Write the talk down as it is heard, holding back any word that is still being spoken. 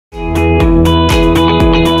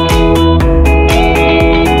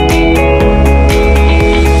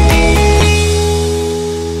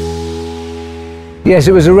Yes,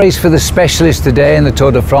 it was a race for the specialists today in the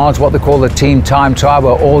Tour de France, what they call the team time trial,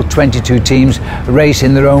 where all 22 teams race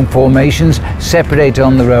in their own formations, separated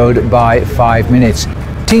on the road by 5 minutes.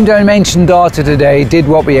 Team Dimension Data today did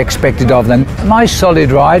what we expected of them. A nice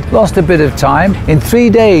solid ride, lost a bit of time. In 3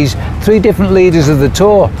 days, 3 different leaders of the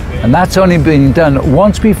Tour, and that's only been done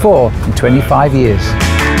once before in 25 years.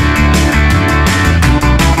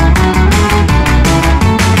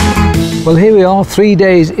 Well, here we are 3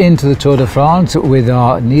 days into the Tour de France with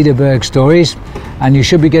our Nederburg stories, and you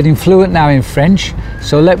should be getting fluent now in French,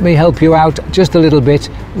 so let me help you out just a little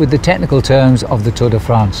bit with the technical terms of the Tour de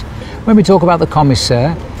France. When we talk about the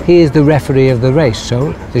commissaire, he is the referee of the race,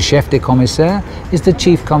 so the chef de commissaire is the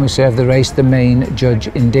chief commissaire of the race, the main judge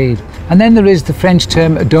indeed. And then there is the French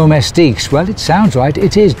term domestiques. Well, it sounds right,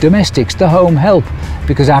 it is domestics, the home help,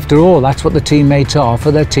 because after all, that's what the teammates are for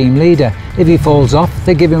their team leader. If he falls off,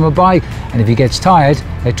 they give him a bike, and if he gets tired,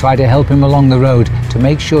 they try to help him along the road to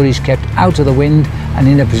make sure he's kept out of the wind and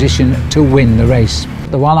in a position to win the race.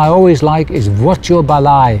 The one I always like is voiture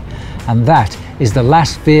balai, and that is the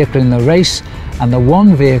last vehicle in the race and the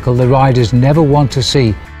one vehicle the riders never want to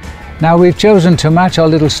see. Now, we've chosen to match our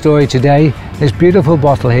little story today this beautiful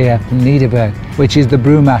bottle here from Nederburg, which is the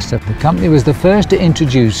Brewmaster. The company was the first to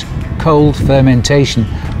introduce cold fermentation,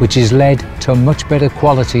 which has led to a much better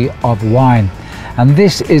quality of wine. And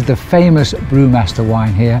this is the famous Brewmaster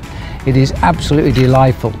wine here. It is absolutely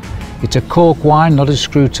delightful. It's a cork wine, not a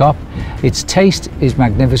screw top. Its taste is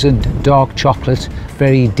magnificent, dark chocolate,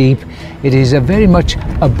 very deep. It is very much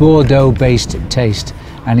a Bordeaux-based taste,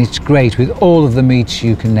 and it's great with all of the meats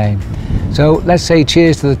you can name. So let's say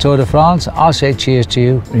cheers to the Tour de France. I'll say cheers to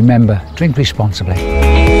you. Remember, drink responsibly.